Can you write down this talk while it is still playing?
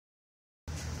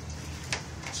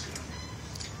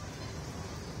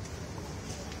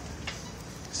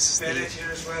This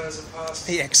is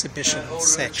the exhibition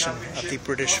section of the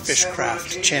British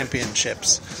Fishcraft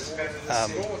Championships.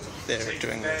 They're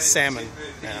doing salmon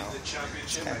now.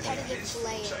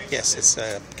 Yes, it's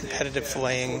a competitive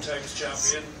filleting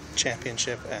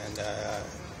championship, and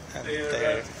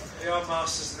they are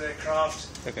masters of their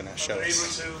craft. They're going to show able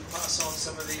us to pass on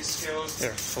some of these skills.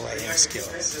 their filleting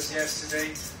skills. Yesterday,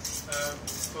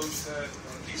 both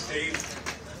at least Dave.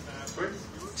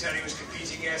 Terry was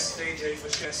competing yesterday. Dave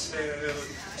was yesterday. I know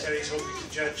Terry's hoping to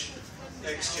judge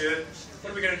next year.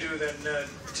 What are we going to do then,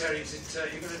 Terry?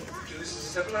 You're going to do this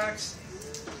as a double act?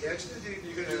 Yeah,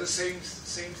 You're going to do the same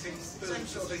thing. Same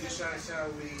sort of thing as how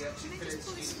we actually fit it.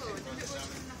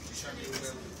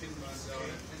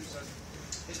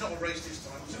 It's not a race this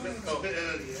time. It's a bit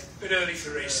earlier. A bit early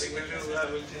for racing.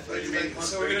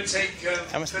 So we're going to take,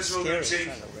 first of all, we're going to take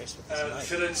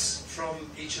fillets from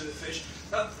each of the fish.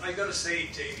 I've got to say,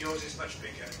 Dave, yours is much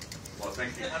bigger. Well,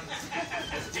 thank you.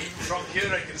 From here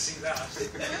I can see that.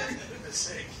 For goodness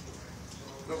sake.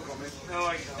 No comment. No,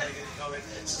 I can't comment.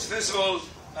 So first of all,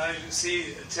 you can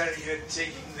see Terry here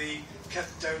taking cut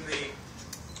down the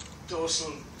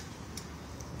dorsal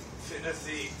fin of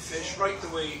the fish right the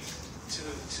way to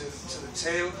the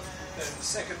tail. Then the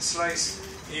second slice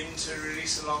in to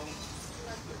release along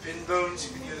the pin bones.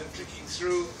 You can hear them clicking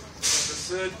through. And the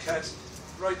third cut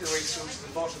right the way through to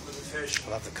the bottom of the fish.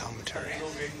 I love the commentary.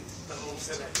 Removing the whole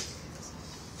fillet.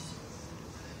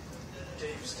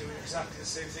 Dave's doing exactly the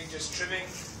same thing, just trimming.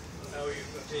 Now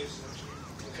Dave's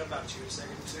we'll come back to you in a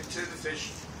second. So turn the fish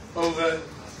over,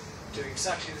 doing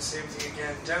exactly the same thing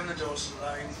again, down the dorsal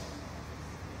line.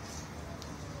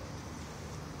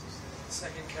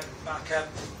 Second cut back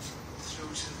up through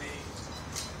to the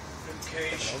rib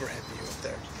cage. An overhead view up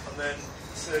there. And then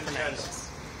third cut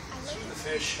through the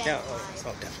fish. Yeah, oh,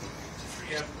 definitely. To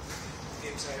free up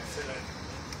the entire fillet.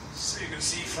 So you can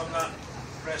see from that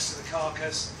rest of the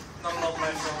carcass, not a lot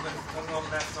left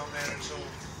on there, at all.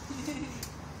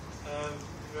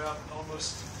 You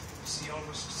almost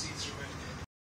see through it.